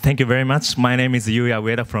 Thank you very much. My name is Yuya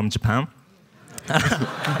Ueda from Japan.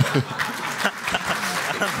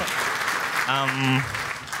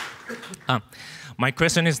 My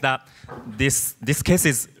question is that this case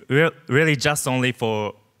is really just only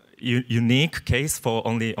for unique case for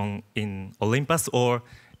only in Olympus, or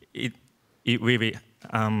it will be,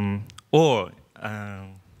 or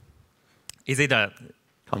is it the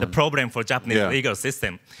problem for Japanese legal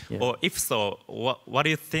system? Yeah. Or if so, what do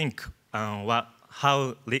you think?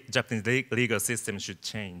 How Japanese legal system should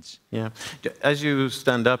change? Yeah, as you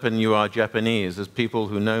stand up and you are Japanese, as people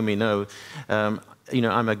who know me know,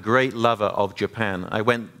 I'm a great lover of Japan. I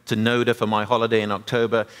went to Noda for my holiday in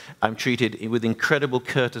October. I'm treated with incredible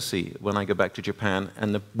courtesy when I go back to Japan,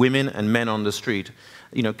 and the women and men on the street,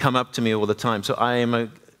 come up to me all the time. So I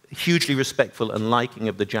am hugely respectful and liking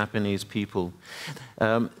of the Japanese people.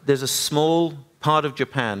 There's a small part of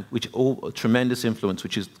Japan which a tremendous influence,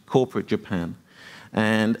 which is corporate Japan.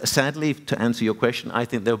 And sadly, to answer your question, I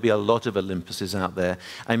think there'll be a lot of Olympuses out there.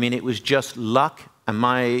 I mean, it was just luck and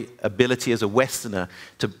my ability as a Westerner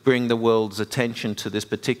to bring the world's attention to this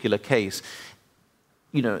particular case.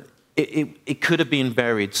 It could have been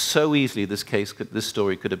buried so easily. This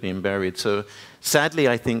story could have been buried. So sadly,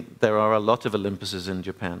 I think there are a lot of Olympuses in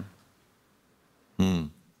Japan.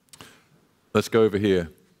 Let's go over here.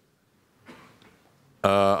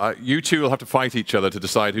 You two will have to fight each other to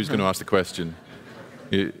decide who's going to ask the question.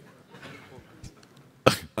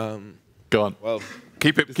 Go on. Well,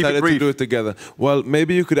 keep it decided brief. to do it together. Well,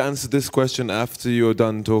 maybe you could answer this question after you're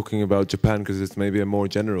done talking about Japan, because it's maybe a more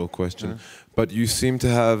general question. But you seem to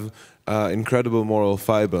have incredible moral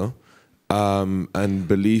fiber and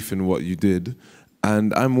belief in what you did.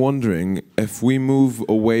 And I'm wondering if we move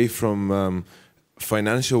away from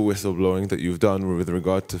financial whistleblowing that you've done with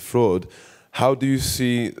regard to fraud, how do you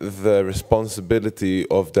see the responsibility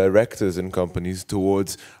of directors in companies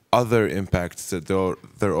towards other impacts that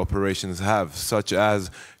their operations have, such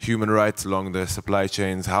as human rights along their supply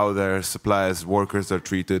chains, how their suppliers, workers are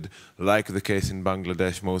treated, like the case in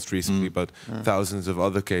Bangladesh most recently, but thousands of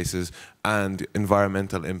other cases, and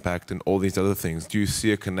environmental impact and all these other things? Do you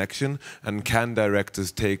see a connection? And can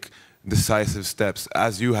directors take decisive steps,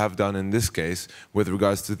 as you have done in this case, with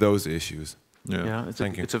regards to those issues? Yeah,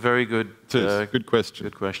 it's a very good, good question.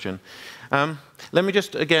 Good question. Let me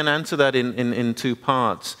just again answer that in two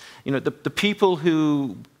parts. You know, the people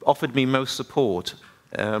who offered me most support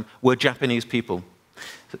were Japanese people.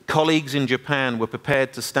 Colleagues in Japan were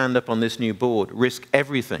prepared to stand up on this new board, risk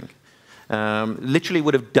everything. Literally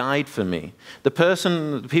would have died for me. The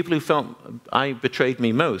people who felt I betrayed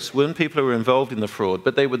me most weren't people who were involved in the fraud,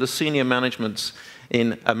 but they were the senior managements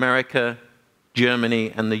in America,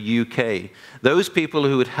 Germany, and the UK. Those people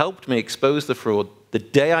who had helped me expose the fraud, the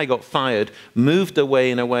day I got fired, moved away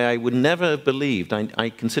in a way I would never have believed. I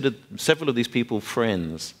considered several of these people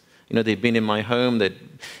friends. You know, they'd been in my home, they'd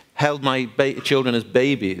held my children as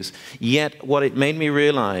babies. Yet what it made me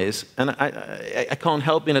realize, and I can't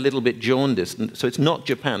help being a little bit jaundiced, so it's not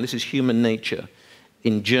Japan, this is human nature.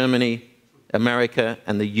 In Germany, America,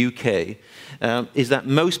 and the UK, is that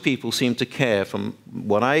most people seem to care, from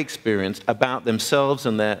what I experienced, about themselves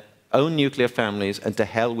and their own nuclear families, and to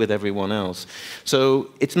hell with everyone else.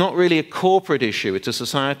 So it's not really a corporate issue, it's a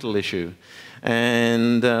societal issue.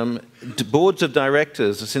 And boards of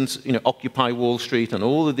directors, since Occupy Wall Street and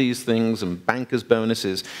all of these things, and bankers'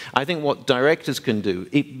 bonuses, I think what directors can do,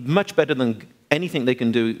 much better than anything they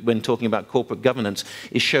can do when talking about corporate governance,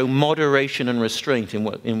 is show moderation and restraint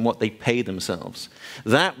in what they pay themselves.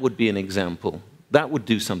 That would be an example. That would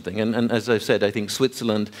do something. And as I've said, I think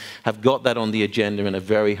Switzerland have got that on the agenda in a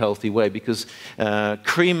very healthy way, because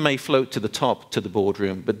cream may float to the top, to the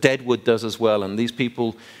boardroom, but deadwood does as well. And these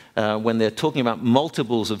people, when they're talking about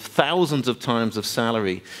multiples of thousands of times of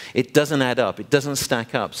salary, it doesn't add up. It doesn't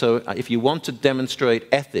stack up. So if you want to demonstrate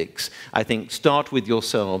ethics, I think start with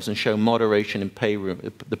yourselves and show moderation in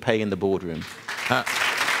the pay in the boardroom.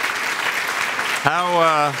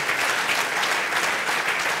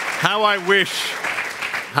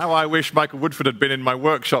 How I wish Michael Woodford had been in my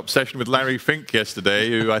workshop session with Larry Fink yesterday,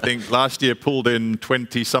 who I think last year pulled in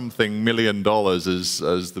 $20-something million as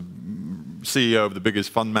the CEO of the biggest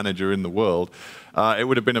fund manager in the world. It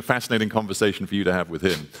would have been a fascinating conversation for you to have with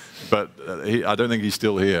him. But I don't think he's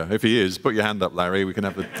still here. If he is, put your hand up, Larry. We can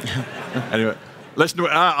have the... Anyway. Listen,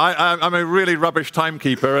 I'm a really rubbish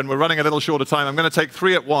timekeeper, and we're running a little short of time. I'm going to take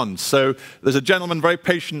 3 at once. So there's a gentleman very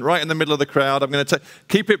patient right in the middle of the crowd. I'm going to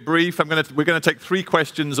keep it brief. We're going to take 3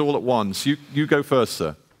 questions all at once. You go first,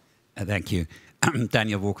 sir. Thank you. I'm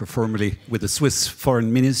Daniel Walker, formerly with the Swiss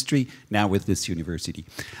Foreign Ministry, now with this university.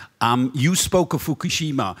 You spoke of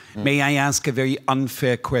Fukushima. May I ask a very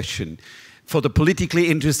unfair question? For the politically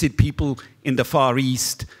interested people in the Far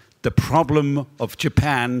East, the problem of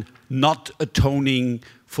Japan not atoning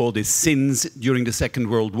for the sins during the Second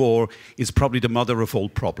World War is probably the mother of all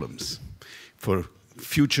problems for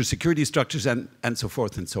future security structures and so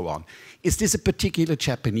forth and so on. Is this a particular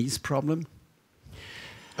Japanese problem?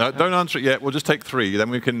 Don't answer it yet. We'll just take 3. Then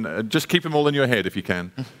we can just keep them all in your head if you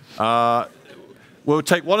can. We'll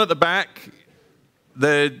take 1 at the back.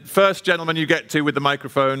 The first gentleman you get to with the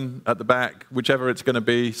microphone at the back, whichever it's going to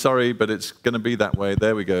be. Sorry, but it's going to be that way.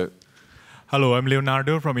 There we go. Hello, I'm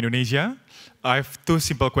Leonardo from Indonesia. I have 2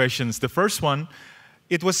 simple questions. The first one,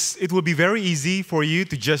 it will be very easy for you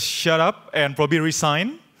to just shut up and probably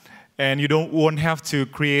resign, and you won't have to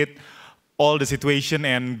create all the situation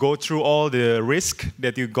and go through all the risk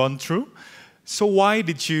that you've gone through. So why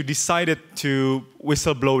did you decide to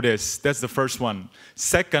whistleblow this? That's the first one.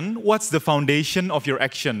 Second, what's the foundation of your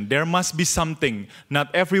action? There must be something. Not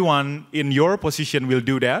everyone in your position will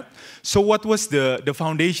do that. So what was the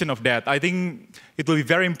foundation of that? I think it will be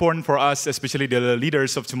very important for us, especially the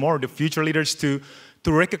leaders of tomorrow, the future leaders, to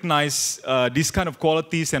recognize these kind of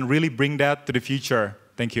qualities and really bring that to the future.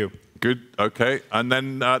 Thank you. Good, okay. And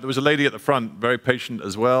then there was a lady at the front, very patient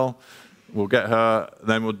as well. We'll get her,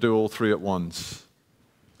 then we'll do all 3 at once.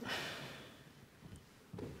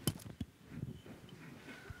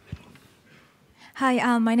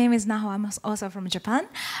 Hi, my name is Naho. I'm also from Japan.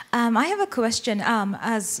 I have a question.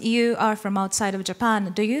 As you are from outside of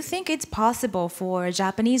Japan, do you think it's possible for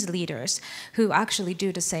Japanese leaders who actually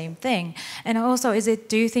do the same thing? And also,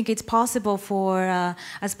 do you think it's possible for,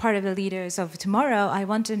 as part of the leaders of tomorrow, I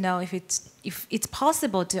want to know if it's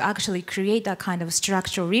possible to actually create that kind of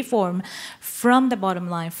structural reform from the bottom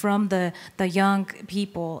line, from the young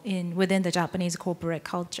people within the Japanese corporate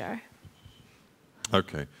culture?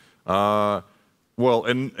 Okay. Well,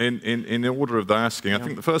 in order of the asking, I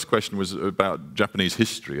think the first question was about Japanese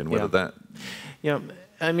history and whether that... Yeah,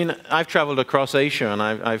 I mean, I've traveled across Asia and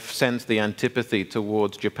I've sensed the antipathy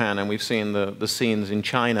towards Japan, and we've seen the scenes in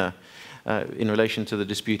China in relation to the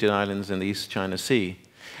disputed islands in the East China Sea.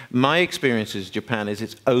 My experience with Japan is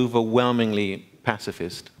it's overwhelmingly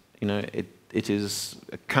pacifist. You know, it is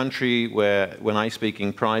a country where, when I speak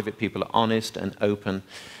in private, people are honest and open.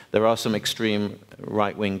 There are some extreme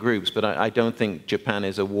right-wing groups, but I don't think Japan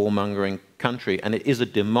is a warmongering country, and it is a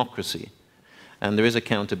democracy. And there is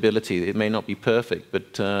accountability. It may not be perfect,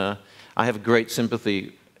 but I have great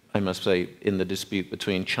sympathy, I must say, in the dispute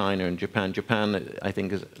between China and Japan. Japan, I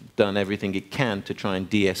think, has done everything it can to try and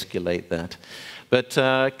de-escalate that. But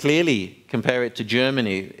clearly, compare it to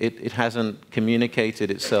Germany, it hasn't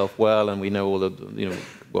communicated itself well, and we know all of,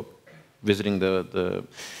 visiting the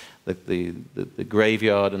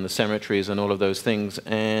graveyard and the cemeteries and all of those things,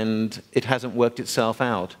 and it hasn't worked itself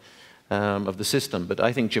out of the system. But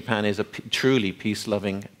I think Japan is a truly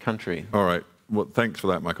peace-loving country. All right. Well, thanks for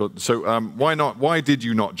that, Michael. So why did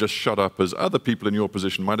you not just shut up, as other people in your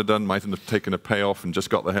position might have done, might have taken a payoff and just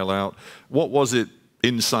got the hell out? What was it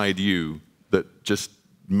inside you that just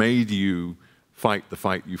made you fight the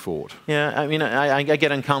fight you fought? Yeah, I mean, I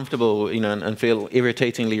get uncomfortable, and feel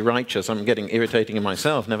irritatingly righteous. I'm getting irritating in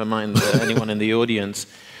myself, never mind anyone in the audience.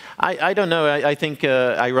 I don't know. I think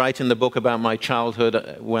I write in the book about my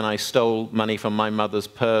childhood when I stole money from my mother's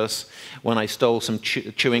purse, when I stole some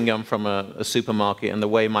chewing gum from a supermarket, and the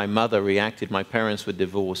way my mother reacted. My parents were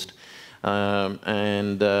divorced. I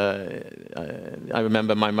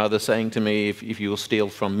remember my mother saying to me, if you'll steal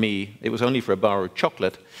from me, it was only for a bar of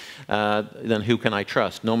chocolate, then who can I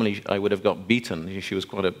trust? Normally I would have got beaten. She was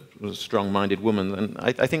quite a strong-minded woman. And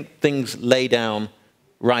I think things lay down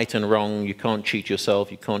right and wrong. You can't cheat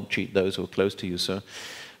yourself. You can't cheat those who are close to you. So,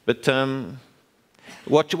 but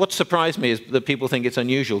what surprised me is that people think it's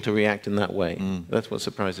unusual to react in that way. That's what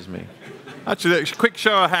surprises me. Actually, a quick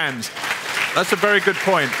show of hands. That's a very good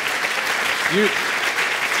point.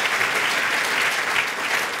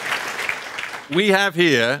 We have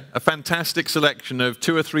here a fantastic selection of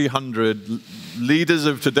 200 or 300 leaders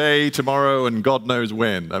of today, tomorrow, and God knows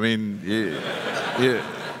when. I mean,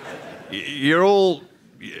 you're all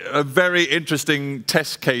a very interesting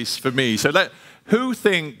test case for me. So who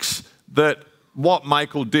thinks that what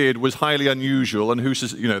Michael did was highly unusual, and who,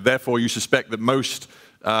 therefore you suspect that most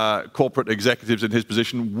corporate executives in his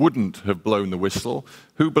position wouldn't have blown the whistle?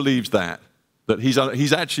 Who believes that? That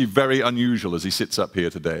he's actually very unusual as he sits up here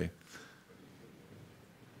today?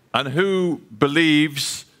 And who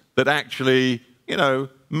believes that actually,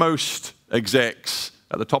 most execs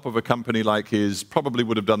at the top of a company like his probably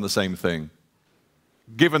would have done the same thing,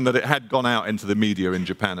 given that it had gone out into the media in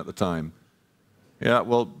Japan at the time? Yeah,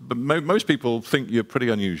 well, but most people think you're pretty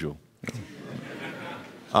unusual.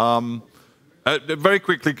 Very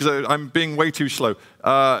quickly, because I'm being way too slow,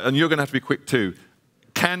 and you're going to have to be quick too.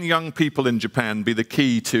 Can young people in Japan be the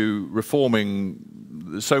key to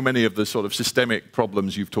reforming so many of the sort of systemic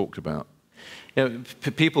problems you've talked about?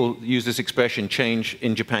 People use this expression, change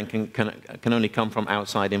in Japan can only come from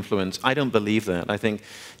outside influence. I don't believe that. I think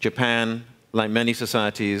Japan, like many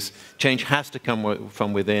societies, change has to come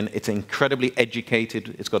from within. It's incredibly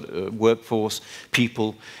educated. It's got a workforce,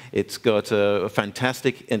 people. It's got a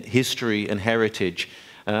fantastic history and heritage.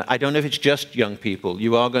 I don't know if it's just young people.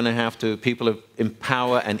 You are going to have to, people of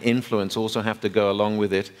power and influence also have to go along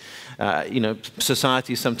with it.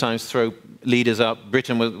 Societies sometimes throw leaders up.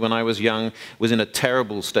 Britain, when I was young, was in a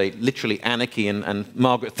terrible state, literally anarchy, and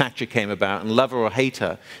Margaret Thatcher came about, and love her or hate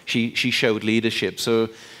her, she showed leadership. So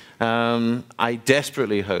I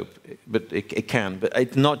desperately hope, but it can. But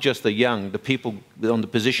it's not just the young. The people on the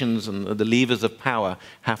positions and the levers of power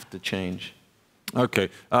have to change. Okay.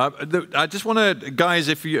 I just want to, guys,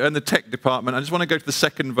 if you're in the tech department, I just want to go to the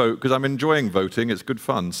second vote, because I'm enjoying voting. It's good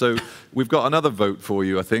fun. So we've got another vote for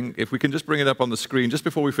you, I think. If we can just bring it up on the screen just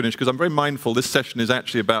before we finish, because I'm very mindful this session is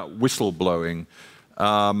actually about whistleblowing,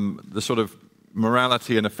 the sort of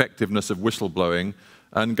morality and effectiveness of whistleblowing.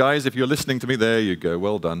 And guys, if you're listening to me, there you go.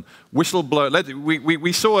 Well done. Whistleblower.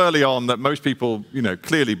 We saw early on that most people,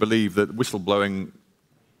 clearly believe that whistleblowing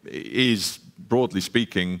is broadly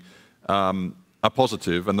speaking, are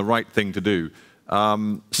positive and the right thing to do.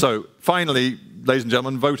 So finally, ladies and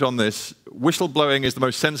gentlemen, vote on this. Whistleblowing is the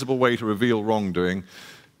most sensible way to reveal wrongdoing.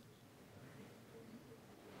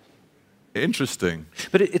 Interesting.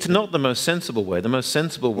 But it's not the most sensible way. The most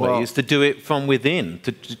sensible way is to do it from within.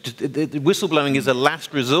 Whistleblowing is a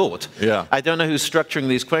last resort. Yeah. I don't know who's structuring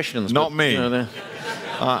these questions. Not me. You know,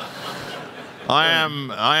 I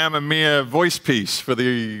am a mere voice piece for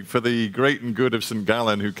the great and good of St.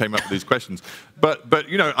 Gallen who came up with these questions. But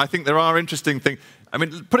you know, I think there are interesting things. I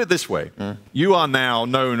mean, put it this way: you are now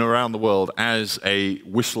known around the world as a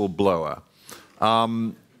whistleblower,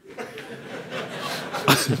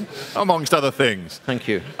 amongst other things. Thank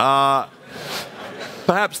you.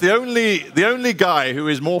 Perhaps the only guy who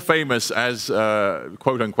is more famous as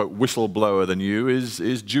quote unquote whistleblower than you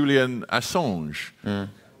is Julian Assange.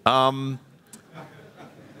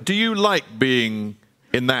 Do you like being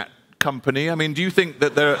in that company? I mean, do you think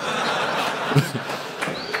that there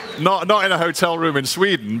not in a hotel room in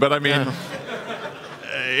Sweden, but I mean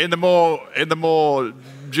in the more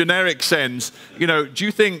generic sense, you know, do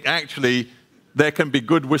you think actually there can be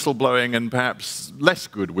good whistleblowing and perhaps less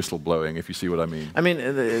good whistleblowing, if you see what I mean? I mean,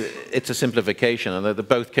 it's a simplification, and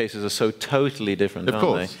both cases are so totally different, of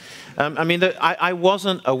course. I mean, I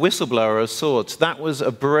wasn't a whistleblower of sorts. That was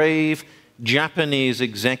a brave Japanese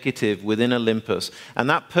executive within Olympus, and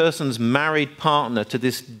that person's married partner to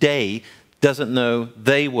this day doesn't know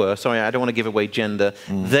they were, sorry, I don't want to give away gender,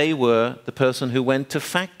 they were the person who went to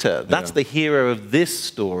Factor. That's the hero of this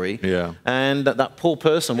story. Yeah. And that poor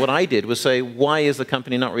person, what I did was say, why is the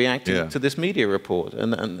company not reacting to this media report?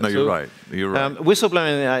 And no, you're right. You're right.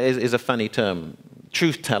 Whistleblowing is a funny term.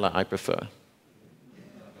 Truth teller, I prefer.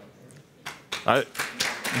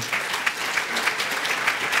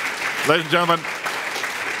 Ladies and gentlemen,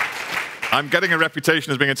 I'm getting a reputation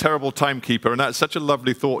as being a terrible timekeeper, and that's such a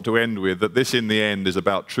lovely thought to end with, that this in the end is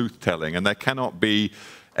about truth-telling, and there cannot be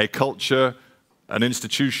a culture, an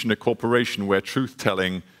institution, a corporation where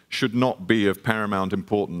truth-telling should not be of paramount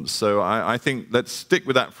importance. So I think let's stick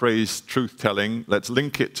with that phrase, truth-telling. Let's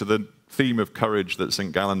link it to the theme of courage that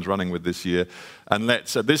St. Gallen's running with this year, and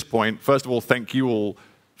let's, at this point, first of all, thank you all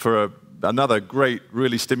for another great,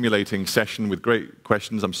 really stimulating session with great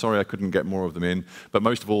questions. I'm sorry I couldn't get more of them in. But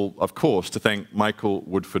most of all, of course, to thank Michael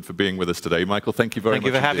Woodford for being with us today. Michael, thank you very much.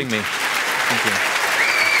 Thank you for having me. Thank you.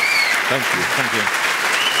 Thank you. Thank you.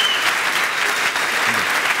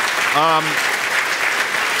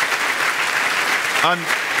 And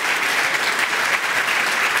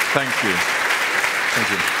thank you. Thank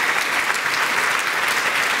you.